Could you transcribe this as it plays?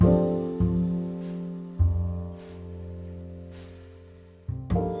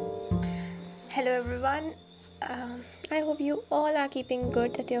Hello everyone. I hope you all are keeping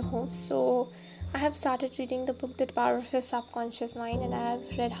good at your home. So, I have started reading the book The Power of Your Subconscious Mind, and I have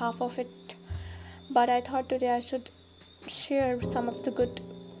read half of it. But I thought today I should share some of the good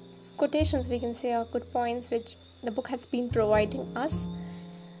quotations, we can say, or good points which the book has been providing us.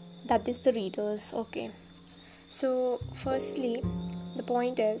 That is the readers. Okay. So, firstly, the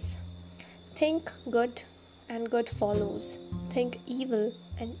point is think good and good follows. Think evil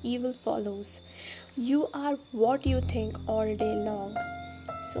and evil follows. You are what you think all day long.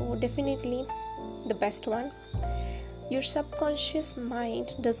 So, definitely the best one. Your subconscious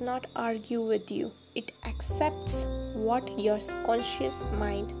mind does not argue with you, it accepts what your conscious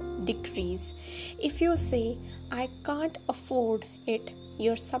mind decrees. If you say, I can't afford it,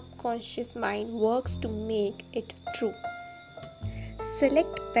 your subconscious mind works to make it true.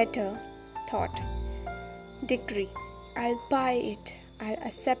 Select better thought. Decree. I'll buy it. I'll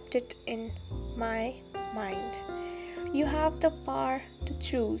accept it in my mind. You have the power to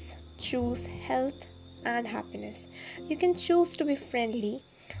choose. Choose health and happiness. You can choose to be friendly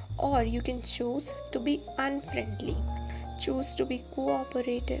or you can choose to be unfriendly. Choose to be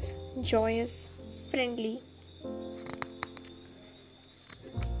cooperative, joyous, friendly,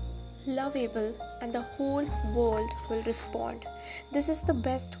 lovable, and the whole world will respond. This is the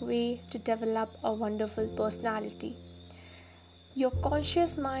best way to develop a wonderful personality. Your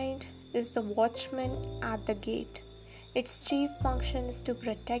conscious mind is the watchman at the gate. Its chief function is to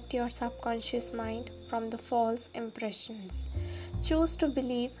protect your subconscious mind from the false impressions. Choose to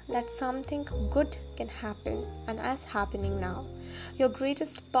believe that something good can happen and is happening now. Your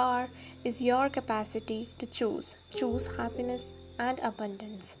greatest power is your capacity to choose. Choose happiness and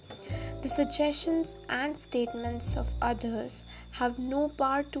abundance. The suggestions and statements of others have no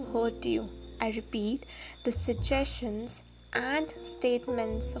power to hurt you. I repeat, the suggestions and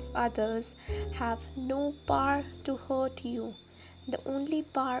statements of others have no power to hurt you. The only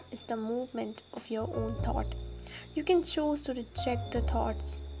power is the movement of your own thought. You can choose to reject the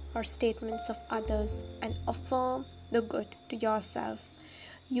thoughts or statements of others and affirm the good to yourself.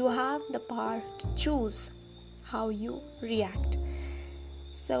 You have the power to choose how you react.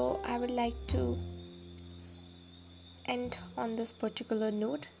 So I would like to end on this particular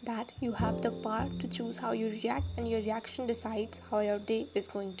note that you have the power to choose how you react, and your reaction decides how your day is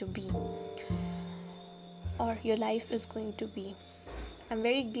going to be or your life is going to be. I'm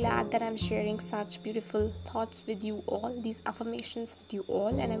very glad that I'm sharing such beautiful thoughts with you all, these affirmations with you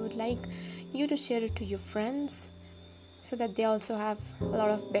all, and I would like you to share it to your friends so that they also have a lot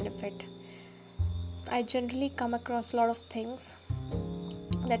of benefit. I generally come across a lot of things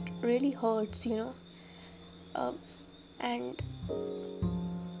that really hurts, and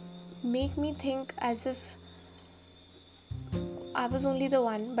make me think as if I was only the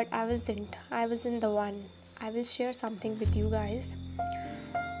one, but I wasn't. I wasn't the one. I will share something with you guys.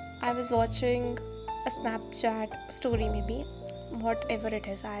 I was watching a Snapchat story, maybe whatever it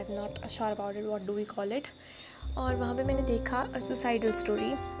is, I am not sure about it, what do we call it, और वहाँ पे मैंने देखा a suicidal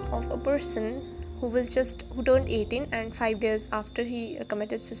story of a person who turned 18 and 5 days after he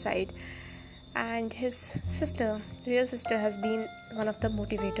committed suicide, and his real sister has been one of the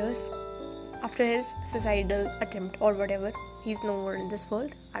motivators after his suicidal attempt or whatever. He's no more in this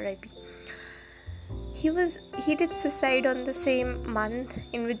world, RIP. He did suicide on the same month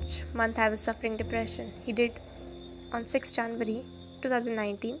in which month I was suffering depression. He did on 6 January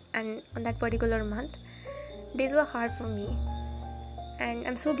 2019, and on that particular month days were hard for me, and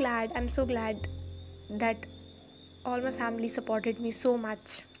I'm so glad that all my family supported me so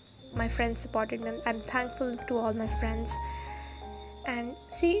much. My friends supported me. I'm thankful to all my friends. And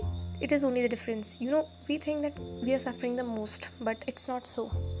see, it is only the difference. We think that we are suffering the most, but it's not so.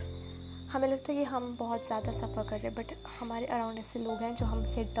 हमें लगता है कि हम बहुत ज़्यादा सफ़र कर रहे हैं, बट हमारे अराउंड ऐसे लोग हैं जो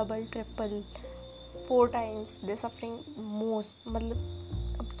हमसे double triple 4 times they suffering most. मतलब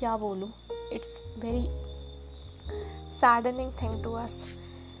अब क्या बोलूँ, it's very saddening thing to us.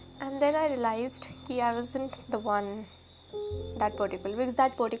 And then I realized कि I wasn't the one because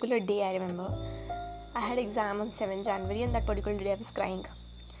that particular day I remember I had exam on 7 January, and that particular day I was crying,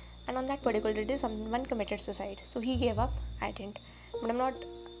 and on that particular day someone committed suicide. So he gave up, I didn't, but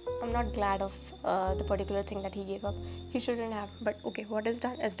I'm not glad of the particular thing that he gave up. He shouldn't have, but okay, what is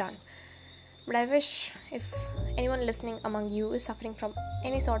done is done. But I wish if anyone listening among you is suffering from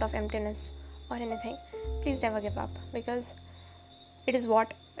any sort of emptiness or anything, please never give up, because it is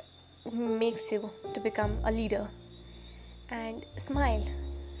what makes you to become a leader. And smile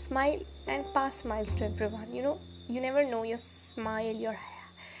and pass smiles to everyone. You never know, your smile, your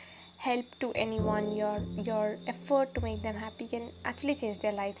help to anyone, your effort to make them happy can actually change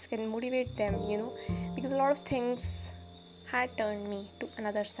their lives, can motivate them, because a lot of things had turned me to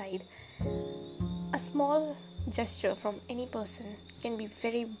another side. A small gesture from any person can be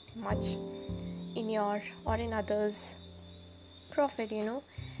very much in your or in others' profit.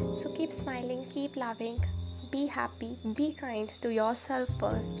 So keep smiling, keep laughing, be happy, be kind to yourself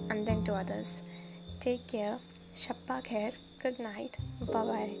first and then to others. Take care. Shabba khair. Good night. Bye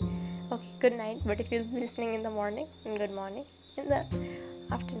bye. Okay, good night. But if you'll be listening in the morning, then good morning. In the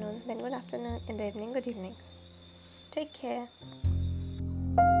afternoon, then good afternoon. In the evening, good evening. Take care.